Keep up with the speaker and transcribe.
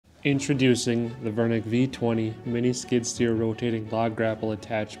Introducing the Virnig V20 Mini Skid Steer Rotating Log Grapple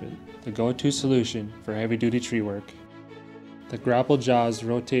Attachment, the go-to solution for heavy-duty tree work. The grapple jaws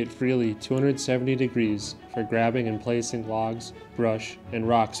rotate freely 270 degrees for grabbing and placing logs, brush, and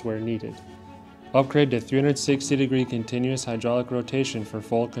rocks where needed. Upgrade to 360-degree continuous hydraulic rotation for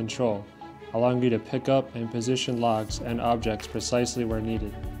full control, allowing you to pick up and position logs and objects precisely where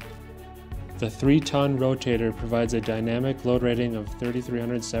needed. The 3-ton rotator provides a dynamic load rating of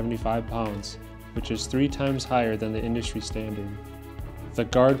 3,375 pounds, which is 3 times higher than the industry standard. The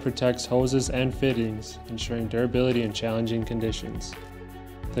guard protects hoses and fittings, ensuring durability in challenging conditions.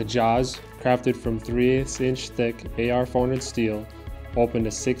 The jaws, crafted from 3/8 inch thick AR-400 steel, open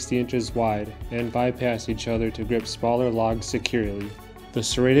to 60 inches wide and bypass each other to grip smaller logs securely. The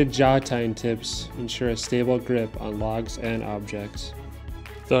serrated jaw tine tips ensure a stable grip on logs and objects.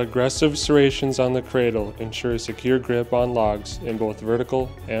 The aggressive serrations on the cradle ensure a secure grip on logs in both vertical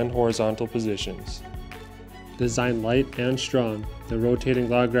and horizontal positions. Designed light and strong, the rotating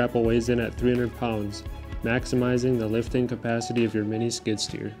log grapple weighs in at 300 pounds, maximizing the lifting capacity of your mini skid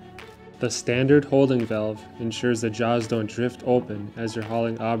steer. The standard holding valve ensures the jaws don't drift open as you're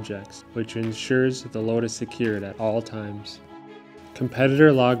hauling objects, which ensures the load is secured at all times.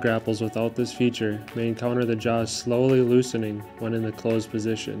 Competitor log grapples without this feature may encounter the jaws slowly loosening when in the closed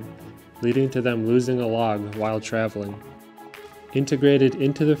position, leading to them losing a log while traveling. Integrated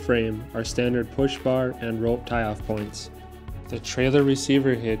into the frame are standard push bar and rope tie-off points. The trailer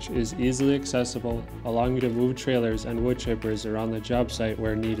receiver hitch is easily accessible, allowing you to move trailers and wood chippers around the job site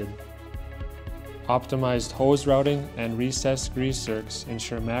where needed. Optimized hose routing and recessed grease zerks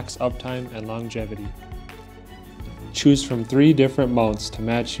ensure max uptime and longevity. Choose from 3 different mounts to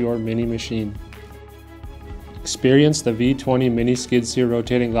match your mini machine. Experience the V20 Mini Skid Steer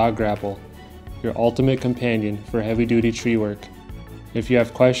Rotating Log Grapple, your ultimate companion for heavy-duty tree work. If you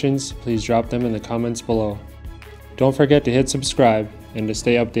have questions, please drop them in the comments below. Don't forget to hit subscribe and to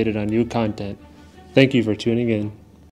stay updated on new content. Thank you for tuning in.